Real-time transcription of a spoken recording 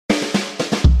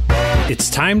It's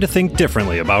time to think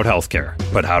differently about healthcare,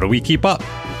 but how do we keep up?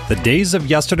 The days of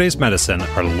yesterday's medicine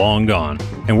are long gone,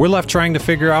 and we're left trying to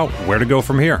figure out where to go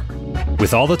from here.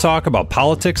 With all the talk about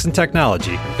politics and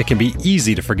technology, it can be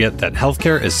easy to forget that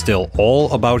healthcare is still all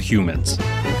about humans.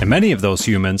 And many of those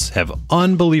humans have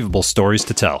unbelievable stories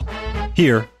to tell.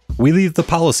 Here, we leave the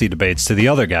policy debates to the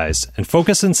other guys and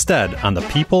focus instead on the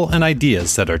people and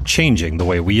ideas that are changing the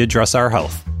way we address our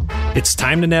health. It's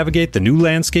time to navigate the new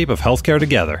landscape of healthcare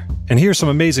together and hear some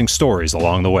amazing stories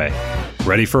along the way.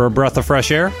 Ready for a breath of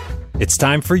fresh air? It's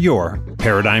time for your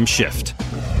Paradigm Shift.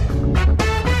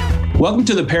 Welcome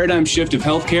to the Paradigm Shift of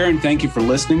Healthcare, and thank you for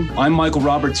listening. I'm Michael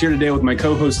Roberts here today with my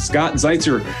co-host Scott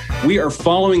Zeitzer. We are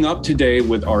following up today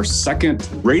with our second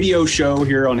radio show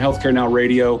here on Healthcare Now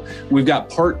Radio. We've got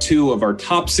part 2 of our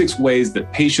top 6 ways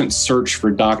that patients search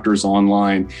for doctors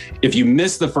online. If you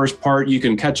missed the first part, you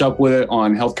can catch up with it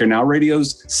on Healthcare Now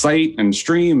Radio's site and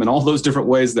stream and all those different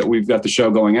ways that we've got the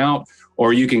show going out,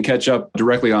 or you can catch up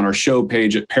directly on our show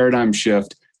page at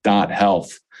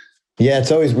paradigmshift.health. Yeah,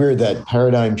 it's always weird that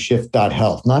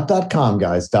paradigmshift.health, not .com,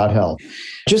 guys, .health.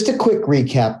 Just a quick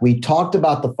recap. We talked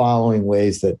about the following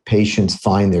ways that patients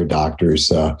find their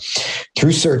doctors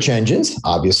through search engines.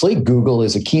 Obviously, Google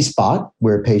is a key spot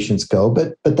where patients go,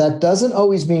 but that doesn't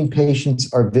always mean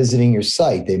patients are visiting your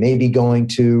site. They may be going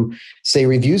to, say,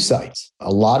 review sites.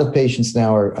 A lot of patients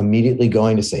now are immediately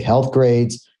going to, say, Health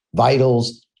Grades,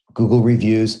 Vitals, Google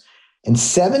Reviews. And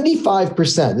 75%,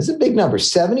 this is a big number,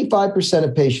 75%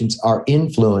 of patients are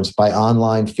influenced by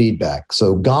online feedback.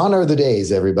 So gone are the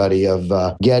days, everybody, of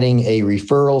getting a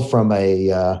referral from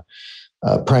a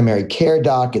primary care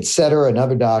doc, et cetera,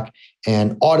 another doc,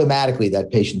 and automatically that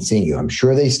patient seeing you. I'm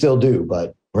sure they still do,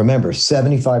 but remember,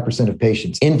 75% of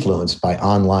patients influenced by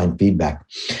online feedback.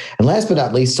 And last but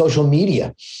not least, social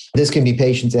media. This can be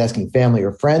patients asking family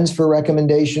or friends for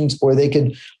recommendations, or they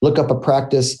could look up a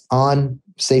practice on,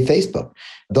 say, Facebook.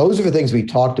 Those are the things we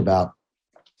talked about.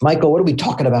 Michael, what are we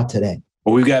talking about today?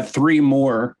 Well, we've got 3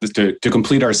 more to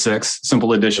complete our 6.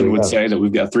 Simple addition would say that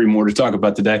we've got 3 more to talk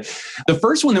about today. The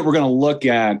first one that we're going to look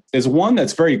at is one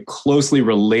that's very closely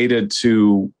related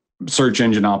to search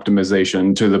engine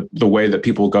optimization, to the way that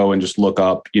people go and just look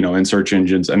up, in search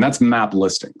engines, and that's map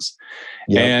listings.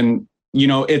 Yep. And,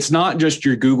 it's not just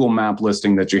your Google map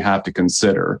listing that you have to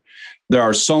consider. There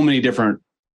are so many different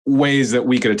ways that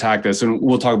we could attack this, and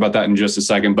we'll talk about that in just a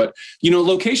second. But,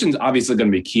 location's obviously going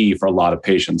to be key for a lot of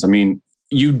patients. I mean,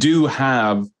 you do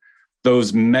have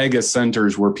those mega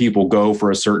centers where people go for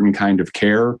a certain kind of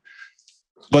care.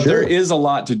 But There is a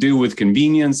lot to do with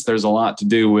convenience. There's a lot to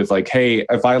do with like, hey,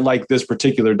 if I like this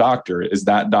particular doctor, is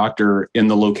that doctor in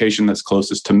the location that's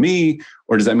closest to me?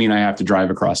 Or does that mean I have to drive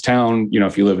across town,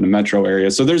 if you live in a metro area?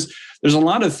 So there's a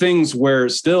lot of things where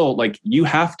still like you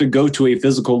have to go to a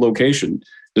physical location.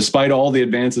 Despite all the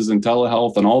advances in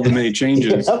telehealth and all the many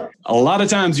changes, A lot of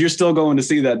times you're still going to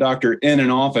see that doctor in an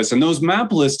office. And those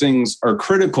map listings are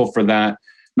critical for that,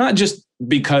 not just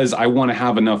because I want to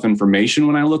have enough information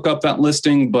when I look up that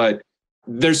listing, but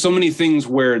there's so many things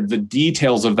where the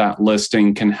details of that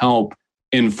listing can help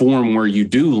inform where you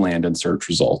do land in search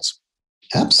results.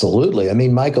 Absolutely. I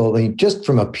mean, Michael, just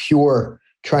from a pure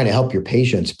trying to help your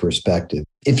patients perspective,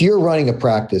 if you're running a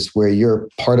practice where you're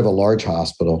part of a large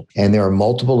hospital and there are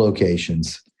multiple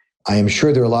locations, I am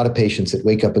sure there are a lot of patients that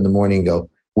wake up in the morning and go,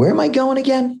 where am I going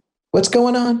again? What's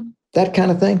going on? That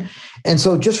kind of thing. And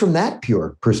so just from that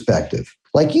pure perspective,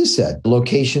 like you said,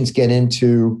 locations get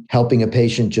into helping a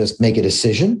patient just make a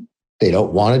decision. They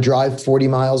don't want to drive 40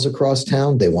 miles across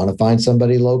town. They want to find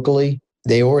somebody locally.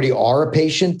 They already are a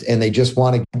patient and they just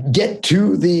want to get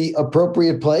to the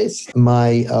appropriate place.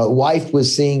 My wife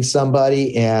was seeing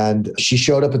somebody and she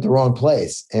showed up at the wrong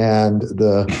place. And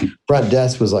the front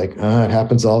desk was like, it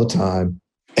happens all the time.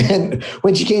 And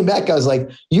when she came back, I was like,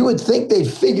 you would think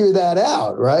they'd figure that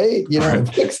out, right?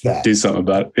 And fix that. Do something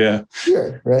about it. Yeah.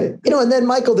 Sure. Right. And then,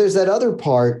 Michael, there's that other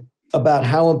part about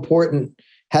how important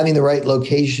having the right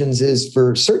locations is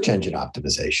for search engine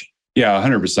optimization. Yeah,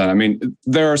 100%. I mean,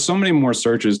 there are so many more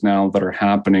searches now that are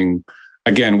happening.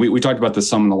 Again, we talked about this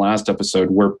some in the last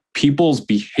episode, where people's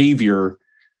behavior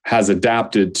has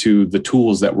adapted to the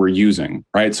tools that we're using,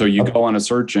 right? So you go on a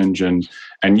search engine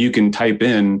and you can type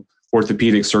in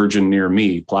orthopedic surgeon near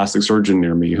me, plastic surgeon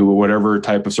near me, whatever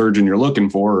type of surgeon you're looking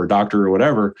for, or doctor or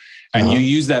whatever. And you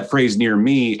use that phrase near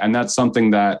me. And that's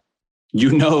something that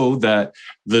that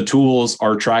the tools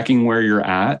are tracking where you're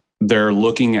at. They're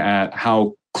looking at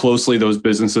how closely those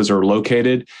businesses are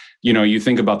located. You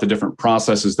think about the different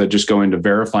processes that just go into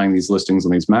verifying these listings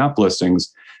and these map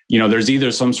listings. There's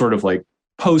either some sort of like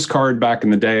postcard back in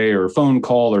the day or phone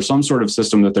call or some sort of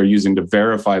system that they're using to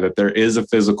verify that there is a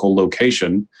physical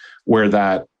location where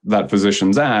that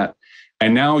physician's at.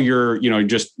 And now you're,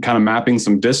 just kind of mapping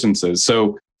some distances.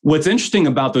 So what's interesting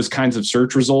about those kinds of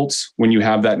search results when you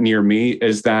have that near me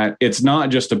is that it's not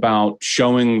just about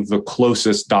showing the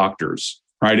closest doctors,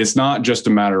 right? It's not just a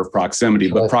matter of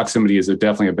proximity, but proximity is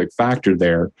definitely a big factor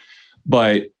there.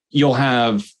 But you'll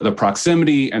have the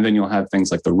proximity, and then you'll have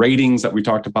things like the ratings that we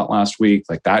talked about last week,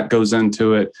 like that goes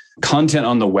into it. Content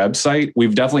on the website,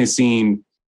 we've definitely seen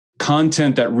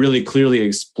content that really clearly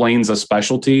explains a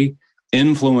specialty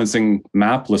influencing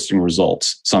map listing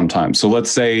results sometimes. So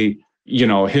let's say,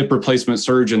 a hip replacement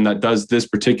surgeon that does this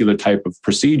particular type of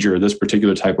procedure, this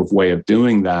particular type of way of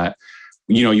doing that,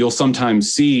 you'll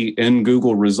sometimes see in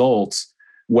Google results,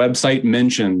 website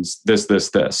mentions this,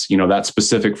 that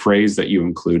specific phrase that you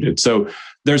included. So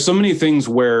there's so many things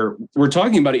where we're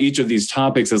talking about each of these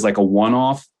topics as like a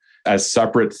one-off, as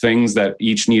separate things that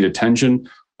each need attention,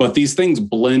 but these things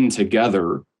blend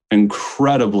together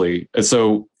incredibly.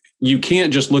 So you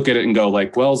can't just look at it and go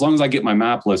like, well, as long as I get my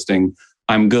map listing,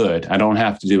 I'm good. I don't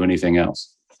have to do anything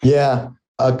else. Yeah,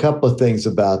 a couple of things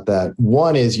about that.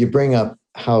 One is you bring up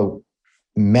how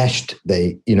meshed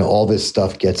all this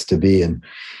stuff gets to be. And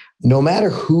no matter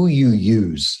who you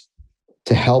use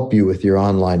to help you with your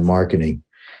online marketing,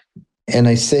 and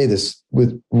I say this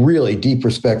with really deep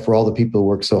respect for all the people who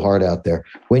work so hard out there,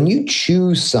 when you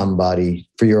choose somebody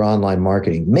for your online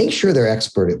marketing, make sure they're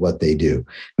expert at what they do.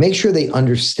 Make sure they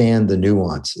understand the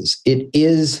nuances. It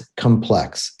is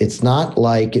complex. It's not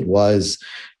like it was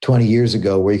 20 years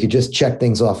ago where you could just check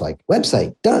things off like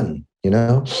website done,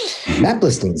 map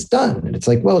listings done. And it's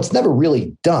like, well, it's never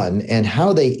really done. And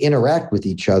how they interact with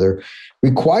each other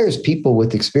requires people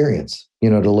with experience,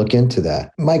 to look into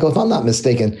that. Michael, if I'm not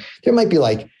mistaken, there might be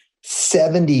like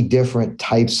 70 different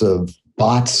types of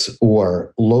bots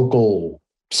or local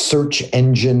search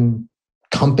engine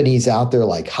companies out there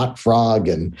like Hot Frog,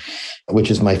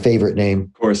 which is my favorite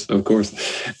name. Of course.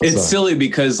 It's silly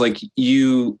because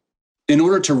in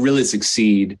order to really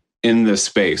succeed in this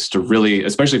space, to really,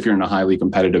 especially if you're in a highly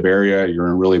competitive area, you're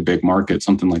in a really big market,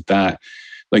 something like that,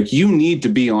 like you need to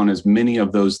be on as many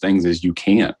of those things as you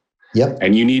can. Yep.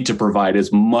 And you need to provide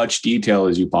as much detail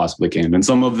as you possibly can. And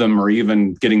some of them are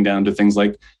even getting down to things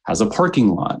like has a parking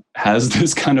lot, has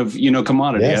this kind of,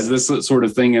 commodity, has this sort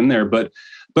of thing in there. But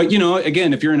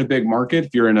again, if you're in a big market,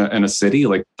 if you're in a city,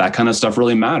 like that kind of stuff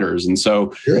really matters. And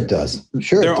so sure it does.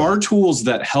 There are tools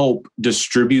that help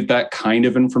distribute that kind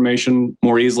of information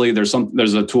more easily. There's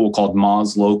a tool called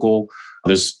Moz Local.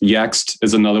 There's Yext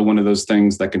is another one of those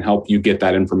things that can help you get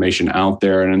that information out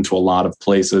there and into a lot of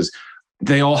places.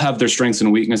 They all have their strengths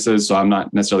and weaknesses, so I'm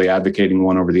not necessarily advocating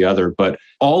one over the other, but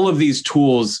all of these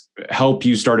tools help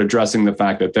you start addressing the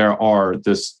fact that there are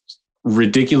this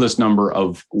ridiculous number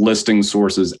of listing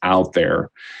sources out there.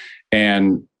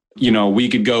 And, we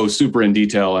could go super in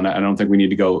detail, and I don't think we need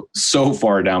to go so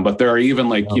far down, but there are even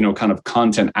kind of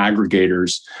content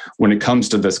aggregators when it comes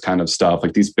to this kind of stuff,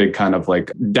 like these big kind of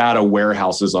like data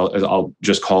warehouses, I'll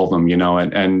just call them,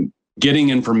 and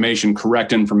getting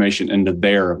correct information into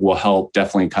there will help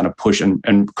definitely kind of push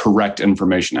and correct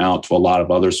information out to a lot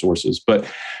of other sources. But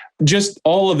just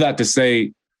all of that to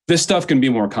say, this stuff can be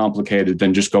more complicated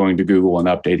than just going to Google and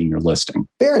updating your listing.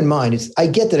 Bear in mind, I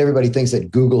get that everybody thinks that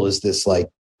Google is this like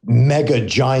mega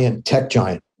giant tech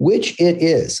giant, which it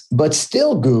is, but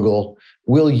still Google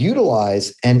will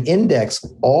utilize and index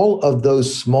all of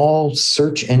those small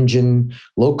search engine,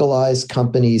 localized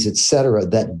companies, et cetera,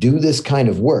 that do this kind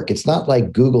of work. It's not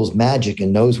like Google's magic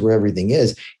and knows where everything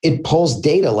is. It pulls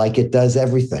data like it does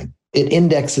everything. It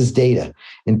indexes data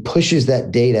and pushes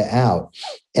that data out.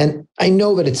 And I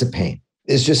know that it's a pain.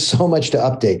 There's just so much to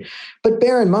update. But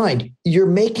bear in mind, you're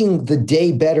making the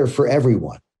day better for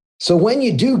everyone. So when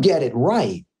you do get it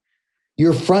right,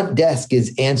 your front desk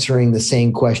is answering the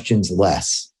same questions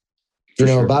less,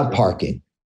 about parking,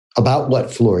 about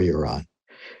what floor you're on.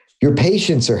 Your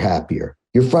patients are happier.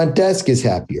 Your front desk is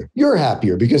happier. You're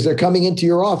happier because they're coming into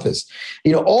your office.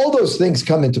 All those things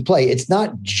come into play. It's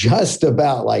not just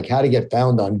about like how to get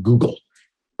found on Google,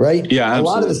 right? Yeah, absolutely.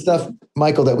 A lot of the stuff,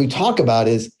 Michael, that we talk about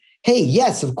is, hey,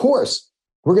 yes, of course,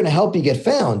 we're going to help you get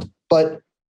found, but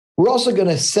we're also going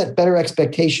to set better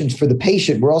expectations for the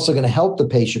patient. We're also going to help the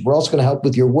patient. We're also going to help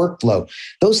with your workflow.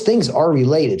 Those things are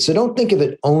related. So don't think of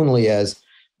it only as,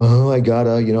 I got to,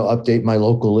 update my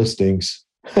local listings.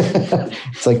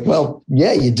 It's like, well,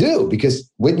 yeah, you do,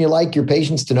 because wouldn't you like your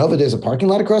patients to know that there's a parking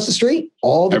lot across the street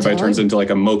all the time? Everybody turns into like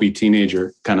a mopey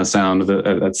teenager kind of sound.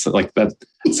 That's like that.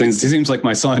 It seems like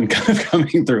my son kind of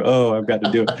coming through. Oh, I've got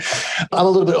to do it. I'm a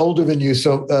little bit older than you,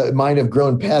 so mine have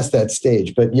grown past that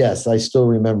stage. But yes, I still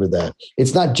remember that.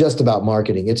 It's not just about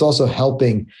marketing. It's also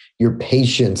helping your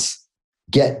patients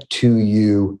get to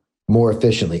you more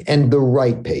efficiently, and the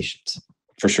right patients.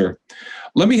 For sure.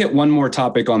 Let me hit one more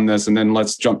topic on this, and then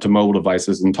let's jump to mobile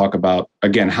devices and talk about,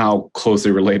 again, how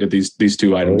closely related these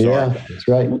two items are. That's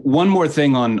right. One more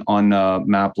thing on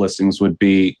map listings would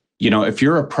be, if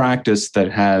you're a practice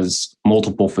that has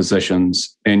multiple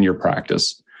physicians in your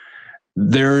practice,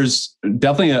 there's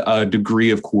definitely a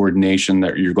degree of coordination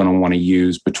that you're going to want to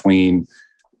use between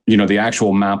the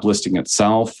actual map listing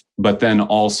itself, but then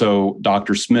also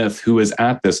Dr. Smith, who is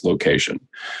at this location.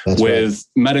 That's with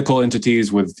right. Medical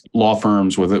entities, with law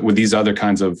firms, with these other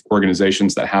kinds of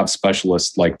organizations that have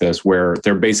specialists like this, where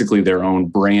they're basically their own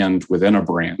brand within a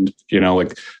brand,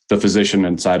 like the physician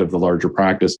inside of the larger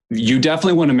practice. You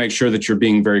definitely want to make sure that you're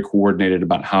being very coordinated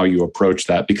about how you approach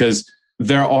that, because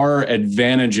there are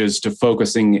advantages to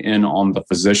focusing in on the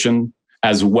physician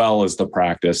as well as the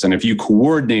practice. And if you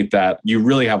coordinate that, you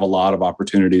really have a lot of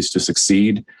opportunities to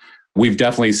succeed. We've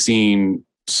definitely seen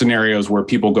scenarios where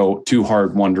people go too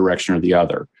hard one direction or the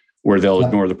other, where they'll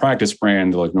ignore the practice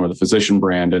brand, they'll ignore the physician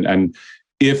brand. And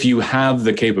if you have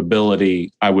the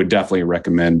capability, I would definitely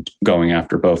recommend going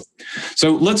after both.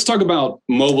 So let's talk about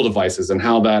mobile devices and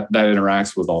how that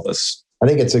interacts with all this. I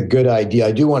think it's a good idea.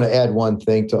 I do want to add one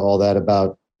thing to all that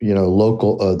about,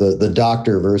 local, the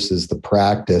doctor versus the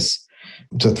practice.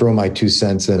 To throw my 2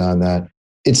 cents in on that.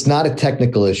 It's not a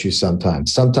technical issue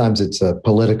sometimes. Sometimes it's a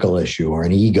political issue or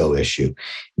an ego issue.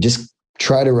 Just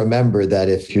try to remember that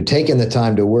if you're taking the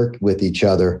time to work with each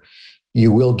other,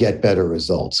 you will get better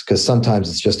results, because sometimes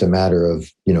it's just a matter of,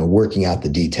 working out the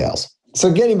details. So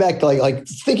getting back to like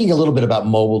thinking a little bit about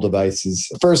mobile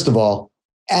devices. First of all,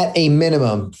 at a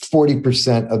minimum,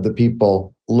 40% of the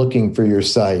people looking for your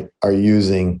site are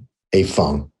using a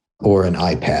phone or an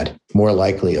iPad, more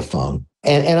likely a phone.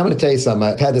 And I'm going to tell you something.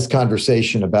 I've had this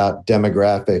conversation about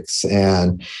demographics,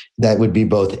 and that would be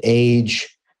both age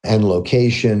and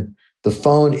location. The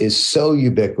phone is so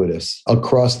ubiquitous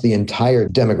across the entire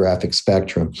demographic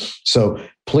spectrum. So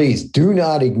please do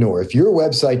not ignore. If your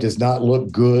website does not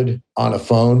look good on a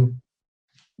phone,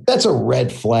 that's a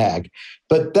red flag.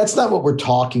 But that's not what we're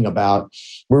talking about.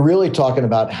 We're really talking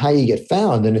about how you get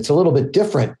found, and it's a little bit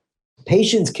different.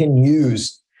 Patients can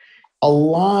use a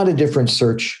lot of different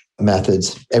search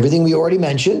methods, everything we already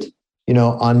mentioned,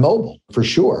 on mobile for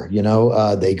sure.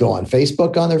 They go on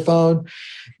Facebook on their phone,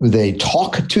 they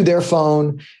talk to their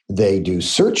phone, they do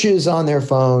searches on their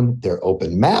phone, they're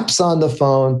open maps on the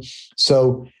phone.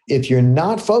 So if you're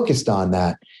not focused on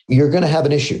that, you're going to have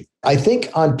an issue. I think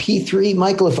on P3,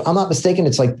 Michael, if I'm not mistaken,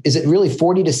 it's like, is it really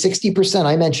 40 to 60%?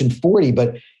 I mentioned 40,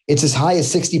 but it's as high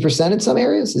as 60% in some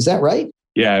areas. Is that right?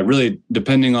 Yeah, really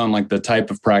depending on like the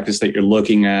type of practice that you're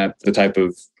looking at, the type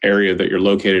of area that you're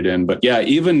located in. But yeah,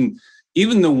 even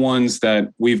the ones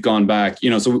that we've gone back,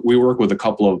 so we work with a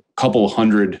couple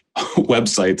hundred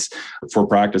websites for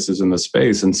practices in the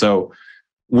space. And so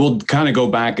we'll kind of go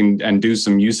back and do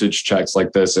some usage checks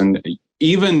like this. And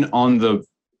even on the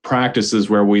practices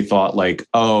where we thought like,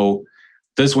 oh,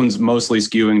 this one's mostly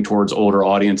skewing towards older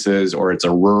audiences, or it's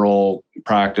a rural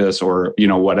practice, or,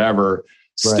 whatever.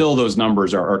 Still, those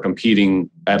numbers are competing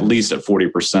at least at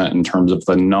 40% in terms of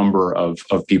the number of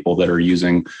people that are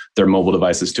using their mobile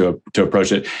devices to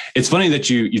approach it. It's funny that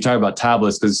you talk about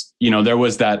tablets, because, there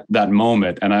was that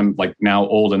moment, and I'm like now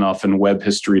old enough in web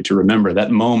history to remember that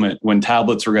moment when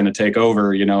tablets were going to take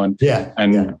over, and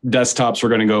desktops were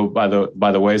going to go by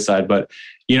the wayside. But,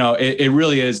 it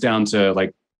really is down to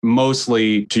like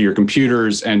mostly to your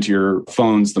computers and to your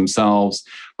phones themselves.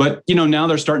 But, now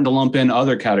they're starting to lump in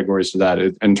other categories to that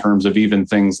in terms of even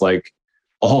things like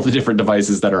all the different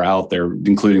devices that are out there,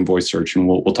 including voice search. And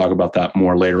we'll talk about that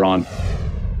more later on.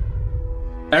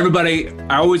 Everybody,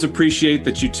 I always appreciate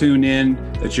that you tune in,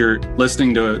 that you're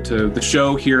listening to the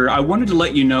show here. I wanted to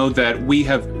let you know that we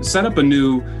have set up a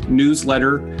new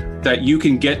newsletter that you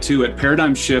can get to at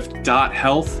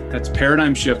paradigmshift.health. That's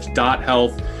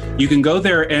paradigmshift.health. You can go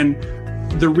there, and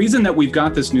the reason that we've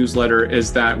got this newsletter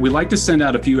is that we like to send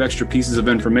out a few extra pieces of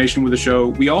information with the show.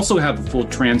 We also have a full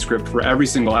transcript for every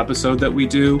single episode that we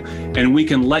do, and we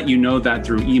can let you know that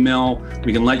through email.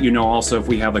 We can let you know also if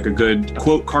we have like a good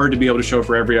quote card to be able to show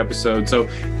for every episode. So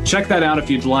check that out if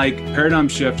you'd like,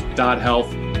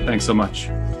 paradigmshift.health. Thanks so much.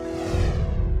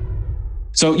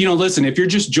 So, listen, if you're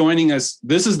just joining us,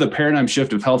 this is the Paradigm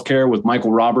Shift of Healthcare with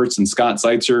Michael Roberts and Scott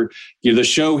Zeitzer. The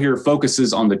show here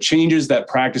focuses on the changes that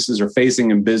practices are facing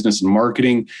in business and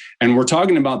marketing. And we're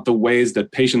talking about the ways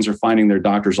that patients are finding their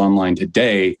doctors online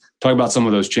today. Talk about some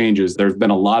of those changes. There's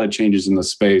been a lot of changes in the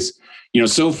space.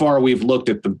 So far we've looked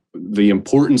at the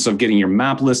importance of getting your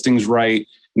map listings right.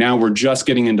 Now we're just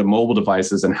getting into mobile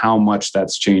devices and how much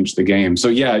that's changed the game. So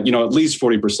yeah, at least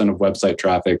 40% of website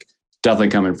traffic definitely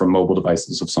coming from mobile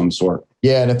devices of some sort.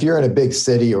 Yeah. And if you're in a big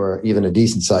city or even a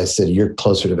decent sized city, you're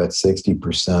closer to about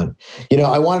 60%.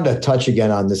 I wanted to touch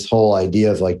again on this whole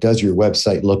idea of does your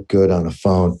website look good on a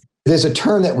phone? There's a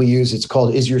term that we use. It's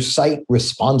called, is your site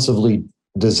responsively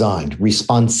designed?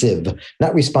 Responsive,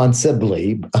 not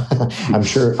responsibly. I'm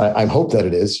sure, I hope that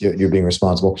it is. You're being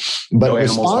responsible. But no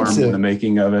animals harmed in the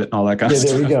making of it, all that kind of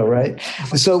stuff. There we go, right?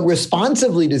 So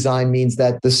responsively designed means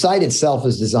that the site itself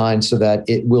is designed so that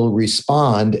it will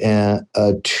respond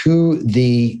to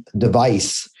the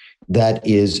device that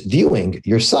is viewing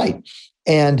your site.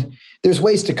 And there's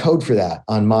ways to code for that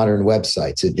on modern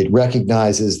websites. It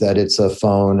recognizes that it's a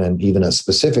phone and even a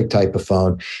specific type of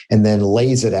phone, and then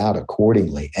lays it out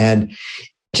accordingly. And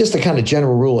just a kind of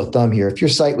general rule of thumb here, if your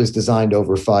site was designed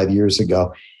over 5 years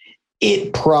ago,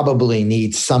 it probably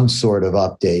needs some sort of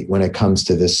update when it comes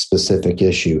to this specific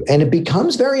issue. And it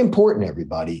becomes very important,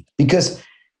 everybody, because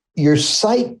your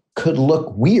site could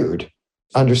look weird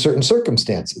under certain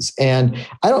circumstances. And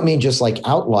I don't mean just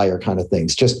outlier kind of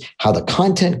things, just how the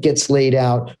content gets laid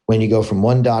out when you go from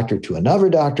one doctor to another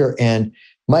doctor. And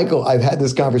Michael, I've had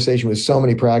this conversation with so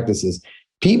many practices.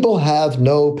 People have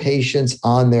no patience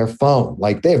on their phone.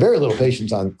 They have very little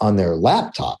patience on their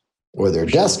laptop or their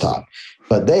desktop,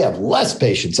 but they have less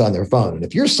patience on their phone. And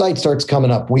if your site starts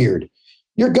coming up weird,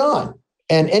 you're gone.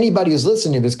 And anybody who's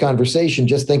listening to this conversation,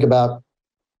 just think about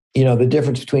the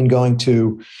difference between going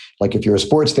to, if you're a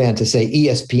sports fan, to say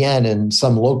ESPN and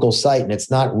some local site, and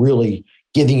it's not really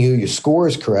giving you your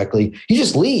scores correctly, you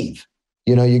just leave.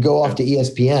 You go off to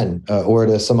ESPN or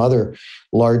to some other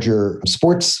larger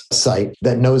sports site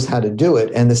that knows how to do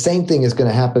it. And the same thing is going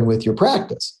to happen with your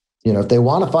practice. If they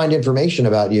want to find information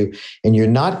about you and you're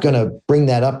not going to bring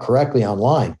that up correctly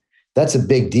online, that's a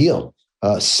big deal.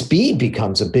 Speed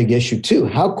becomes a big issue too.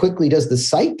 How quickly does the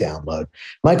site download?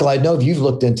 Michael, I know you've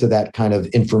looked into that kind of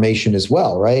information as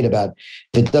well, right? About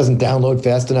if it doesn't download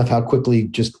fast enough, how quickly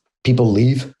just people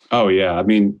leave? Oh, yeah. I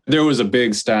mean, there was a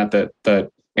big stat that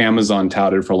Amazon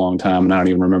touted for a long time, and I don't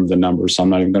even remember the numbers, so I'm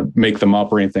not even going to make them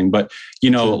up or anything. But,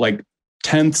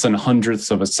 tenths and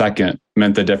hundredths of a second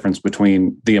meant the difference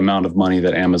between the amount of money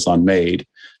that Amazon made,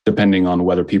 depending on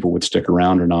whether people would stick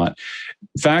around or not.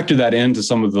 Factor that into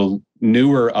some of the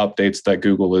newer updates that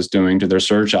Google is doing to their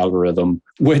search algorithm,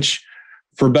 which,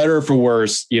 for better or for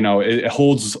worse, it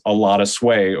holds a lot of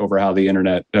sway over how the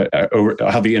internet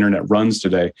runs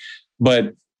today.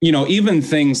 But even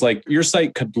things like your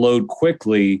site could load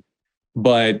quickly,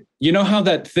 but how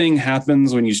that thing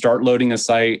happens when you start loading a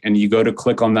site and you go to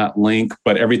click on that link,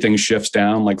 but everything shifts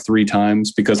down 3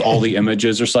 times because all the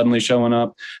images are suddenly showing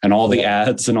up and all the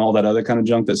ads and all that other kind of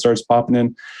junk that starts popping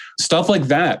in. Stuff like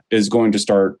that is going to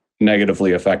start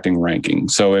negatively affecting ranking.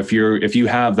 So if you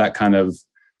have that kind of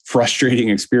frustrating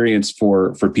experience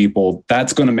for people,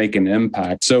 that's going to make an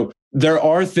impact. So there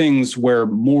are things where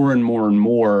more and more and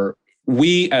more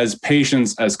we as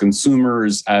patients, as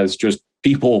consumers, as just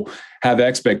people have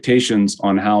expectations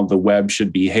on how the web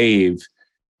should behave.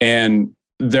 And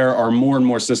there are more and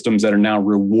more systems that are now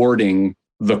rewarding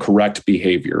the correct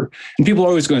behavior. And people are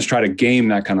always going to try to game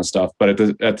that kind of stuff. But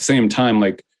at the same time,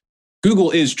 Google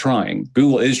is trying to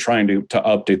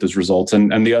update those results,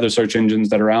 and the other search engines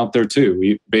that are out there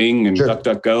too, Bing and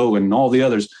DuckDuckGo and all the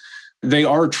others, they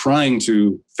are trying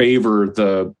to favor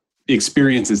the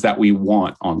experiences that we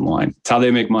want online. It's how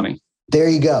they make money. There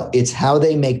you go. It's how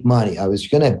they make money. I was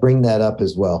going to bring that up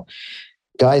as well.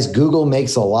 Guys, Google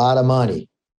makes a lot of money.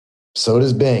 So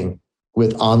does Bing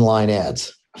with online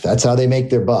ads. That's how they make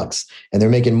their bucks. And they're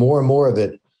making more and more of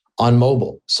it on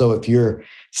mobile. So if your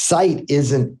site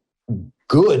isn't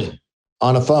good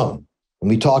on a phone, and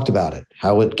we talked about it,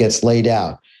 how it gets laid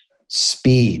out,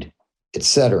 speed,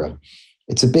 etc.,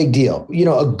 it's a big deal.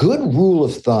 A good rule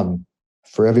of thumb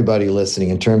for everybody listening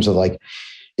in terms of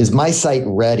is my site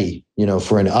ready,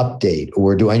 for an update,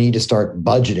 or do I need to start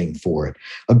budgeting for it?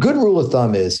 A good rule of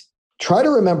thumb is try to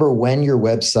remember when your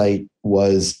website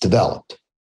was developed,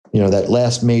 that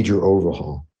last major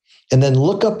overhaul, and then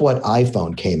look up what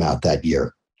iPhone came out that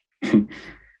year.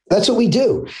 That's what we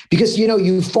do, because,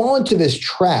 you fall into this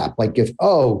trap. My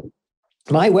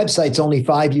website's only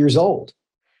 5 years old.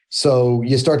 So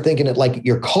you start thinking it like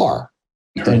your car.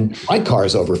 And my car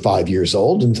is over 5 years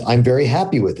old and I'm very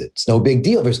happy with it. It's no big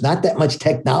deal. There's not that much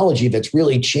technology that's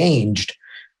really changed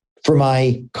for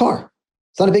my car.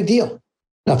 It's not a big deal.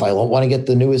 Now, if I don't want to get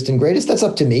the newest and greatest, that's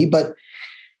up to me, but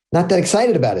not that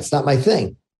excited about it. It's not my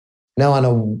thing. Now, on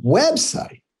a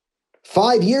website,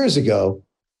 5 years ago,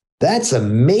 that's a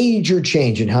major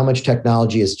change in how much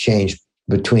technology has changed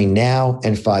between now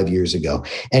and 5 years ago.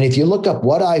 And if you look up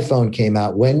what iPhone came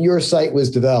out when your site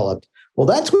was developed, well,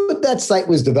 that's what that site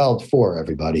was developed for,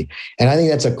 everybody. And I think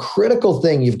that's a critical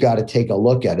thing you've got to take a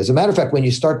look at. As a matter of fact, when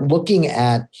you start looking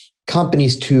at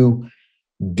companies to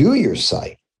do your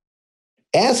site,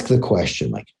 ask the question,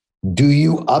 like, do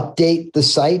you update the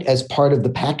site as part of the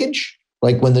package?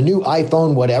 Like when the new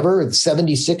iPhone, whatever,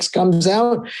 76 comes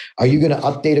out, are you going to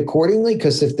update accordingly?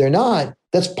 Because if they're not,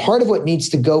 that's part of what needs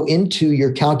to go into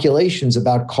your calculations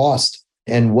about cost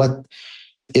and what,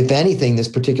 if anything, this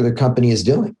particular company is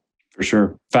doing. For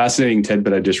sure. Fascinating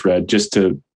tidbit I just read, just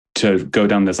to go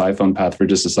down this iPhone path for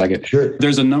just a second. Sure.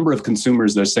 There's a number of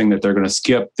consumers that are saying that they're going to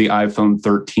skip the iPhone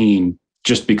 13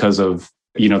 just because of,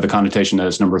 the connotation that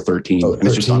it's number 13, and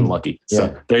it's just unlucky. Yeah.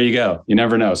 So there you go. You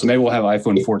never know. So maybe we'll have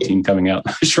iPhone 14 coming out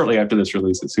shortly after this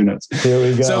releases. Who knows? There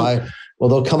we go.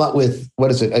 They'll come up with,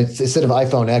 what is it? Instead of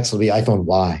iPhone X, it'll be iPhone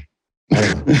Y.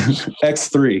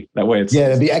 X3. That way it's... Yeah,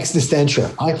 it'll be existential.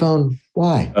 iPhone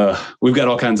Y. We've got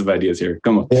all kinds of ideas here.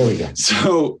 Come on. There we go.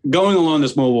 So going along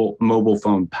this mobile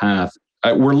phone path,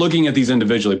 we're looking at these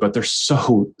individually, but they're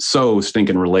so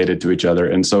stinking related to each other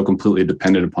and so completely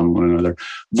dependent upon one another.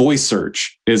 Voice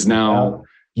search is now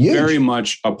very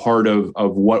much a part of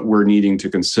what we're needing to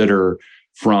consider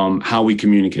from how we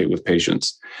communicate with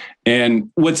patients.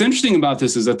 And what's interesting about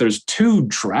this is that there's two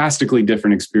drastically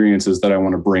different experiences that I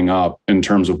want to bring up in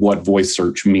terms of what voice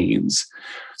search means.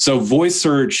 So voice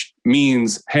search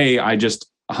means, hey, I just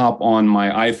hop on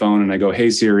my iPhone and I go,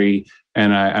 hey, Siri,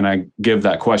 and I give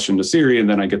that question to Siri, and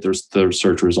then I get the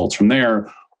search results from there.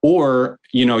 Or,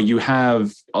 you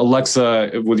have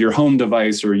Alexa with your home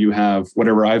device, or you have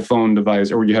whatever iPhone device,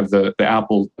 or you have the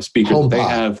Apple speakers. HomePod. They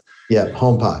have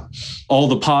HomePod. All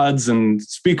the pods and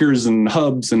speakers and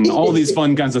hubs and all these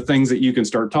fun kinds of things that you can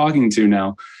start talking to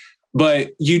now.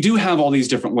 But you do have all these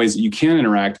different ways that you can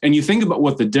interact. And you think about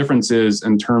what the difference is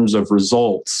in terms of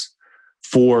results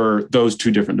for those two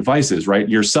different devices, right?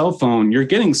 Your cell phone, you're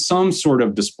getting some sort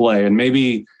of display, and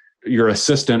maybe your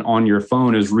assistant on your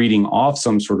phone is reading off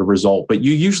some sort of result, but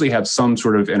you usually have some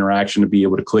sort of interaction to be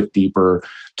able to click deeper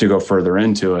to go further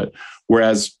into it.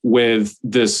 Whereas with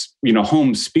this,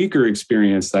 home speaker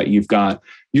experience that you've got,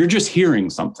 you're just hearing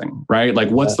something, right? Like,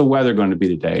 what's the weather going to be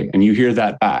today? And you hear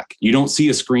that back. You don't see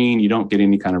a screen, you don't get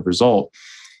any kind of result.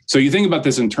 So you think about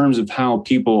this in terms of how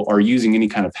people are using any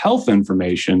kind of health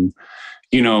information.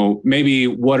 Maybe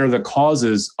what are the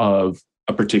causes of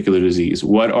a particular disease?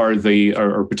 What are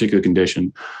or particular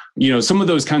condition? Some of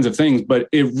those kinds of things, but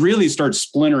it really starts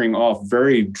splintering off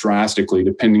very drastically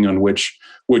depending on which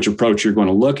approach you're going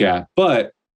to look at.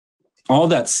 But all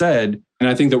that said, and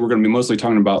I think that we're going to be mostly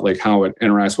talking about like how it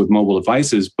interacts with mobile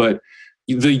devices, but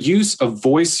the use of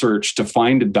voice search to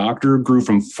find a doctor grew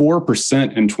from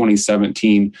 4% in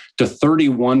 2017 to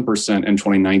 31% in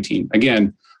 2019.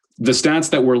 Again, the stats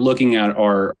that we're looking at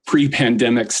are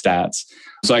pre-pandemic stats.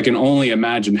 So I can only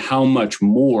imagine how much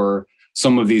more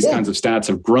some of these kinds of stats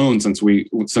have grown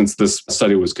since this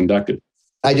study was conducted.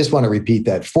 I just want to repeat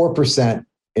that. 4%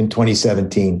 in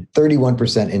 2017,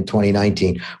 31% in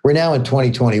 2019. We're now in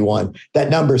 2021. That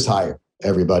number's higher,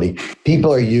 everybody.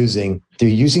 People are using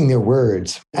their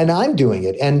words, and I'm doing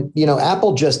it. And,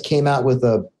 Apple just came out with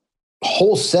a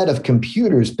whole set of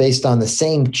computers based on the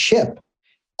same chip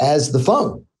as the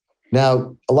phone.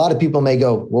 Now, a lot of people may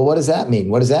go, well, what does that mean?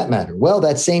 What does that matter? Well,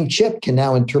 that same chip can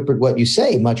now interpret what you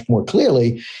say much more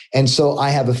clearly. And so I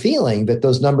have a feeling that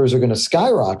those numbers are going to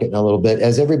skyrocket in a little bit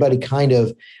as everybody kind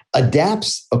of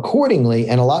adapts accordingly.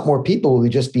 And a lot more people will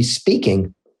just be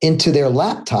speaking into their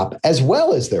laptop as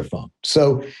well as their phone.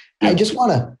 So I just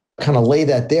want to kind of lay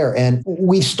that there. And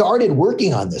we started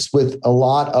working on this with a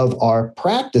lot of our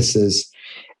practices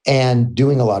and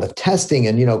doing a lot of testing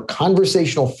and,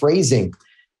 conversational phrasing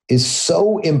is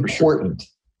so important,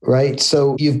 right?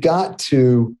 So you've got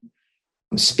to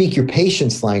speak your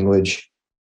patient's language,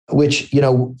 which,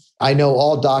 I know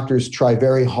all doctors try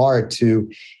very hard to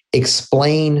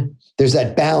explain. There's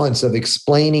that balance of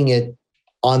explaining it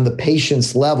on the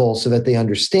patient's level so that they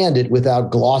understand it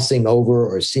without glossing over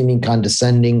or seeming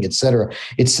condescending, et cetera.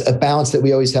 It's a balance that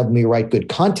we always have when we write good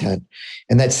content.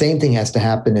 And that same thing has to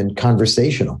happen in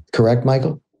conversational. Correct,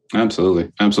 Michael? Absolutely.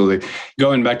 Absolutely.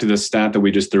 Going back to the stat that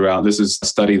we just threw out, this is a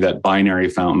study that Binary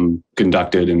Fountain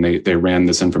conducted, and they ran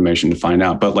this information to find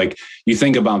out. But like you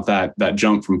think about that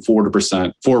jump from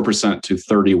 4% to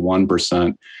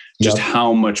 31%, just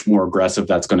how much more aggressive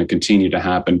that's going to continue to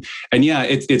happen. And yeah,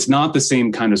 it's not the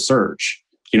same kind of search.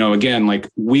 Again, like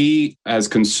we as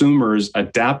consumers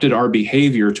adapted our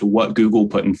behavior to what Google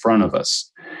put in front of us.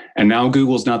 And now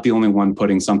Google's not the only one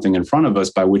putting something in front of us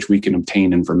by which we can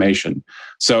obtain information.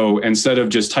 So instead of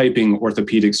just typing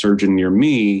orthopedic surgeon near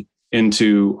me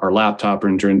into our laptop or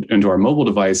into our mobile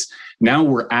device, now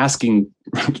we're asking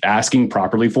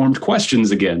properly formed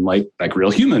questions again, like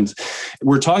real humans.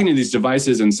 We're talking to these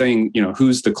devices and saying,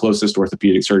 who's the closest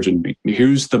orthopedic surgeon to me?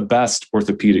 Who's the best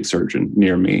orthopedic surgeon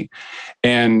near me?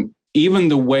 And even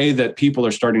the way that people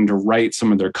are starting to write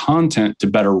some of their content to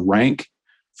better rank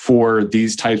for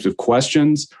these types of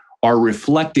questions are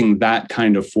reflecting that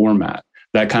kind of format,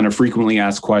 that kind of frequently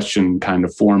asked question kind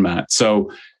of format.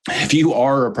 So if you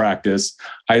are a practice,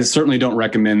 I certainly don't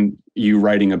recommend you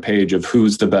writing a page of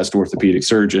who's the best orthopedic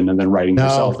surgeon and then writing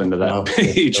yourself into that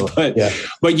page.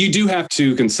 But you do have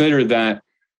to consider that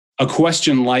a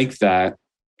question like that.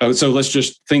 So let's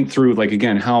just think through, like,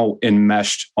 again, how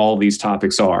enmeshed all these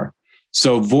topics are.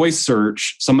 So voice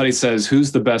search, somebody says,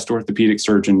 who's the best orthopedic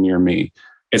surgeon near me?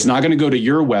 It's not going to go to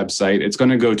your website. It's going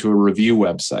to go to a review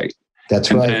website. That's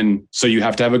right. And so you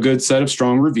have to have a good set of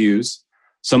strong reviews.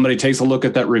 Somebody takes a look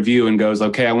at that review and goes,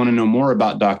 okay, I want to know more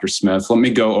about Dr. Smith. Let me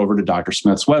go over to Dr.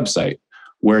 Smith's website.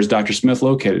 Where's Dr. Smith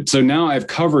located? So now I've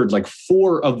covered like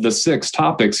 4 of the 6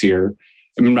 topics here.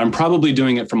 I mean, I'm probably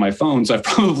doing it from my phone. So I've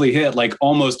probably hit like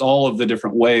almost all of the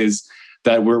different ways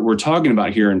that we're talking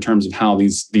about here in terms of how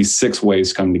these 6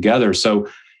 ways come together. So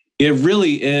it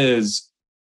really is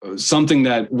something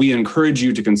that we encourage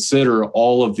you to consider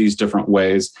all of these different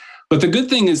ways. But the good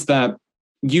thing is that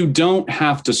you don't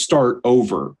have to start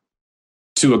over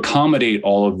to accommodate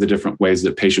all of the different ways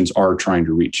that patients are trying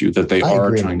to reach you, that they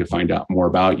are trying to find out more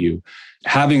about you.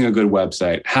 Having a good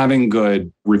website, having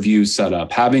good reviews set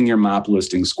up, having your map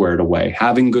listing squared away,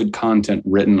 having good content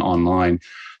written online.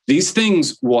 These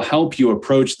things will help you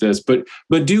approach this, but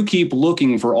do keep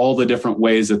looking for all the different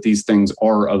ways that these things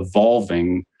are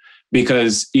evolving.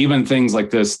 Because even things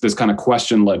like this kind of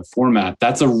question-led format,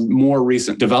 that's a more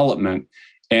recent development,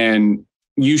 and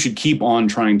you should keep on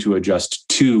trying to adjust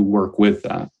to work with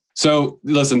that. So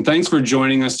listen, thanks for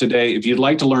joining us today. If you'd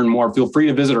like to learn more, feel free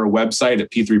to visit our website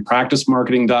at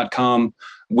p3practicemarketing.com.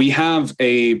 We have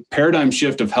a Paradigm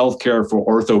Shift of Healthcare for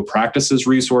Ortho Practices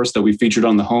resource that we featured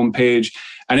on the homepage.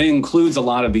 And it includes a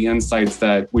lot of the insights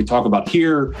that we talk about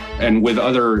here and with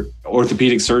other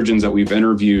orthopedic surgeons that we've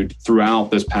interviewed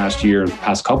throughout this past year,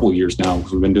 past couple of years now,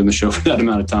 because we've been doing the show for that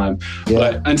amount of time. Yeah.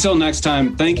 But until next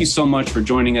time, thank you so much for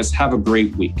joining us. Have a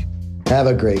great week. Have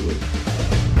a great week.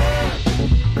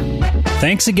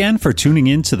 Thanks again for tuning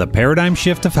in to the Paradigm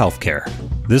Shift of Healthcare.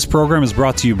 This program is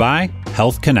brought to you by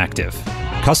Health Connective,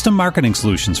 custom marketing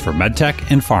solutions for medtech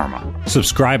and pharma.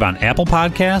 Subscribe on Apple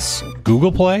Podcasts,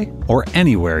 Google Play, or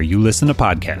anywhere you listen to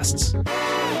podcasts.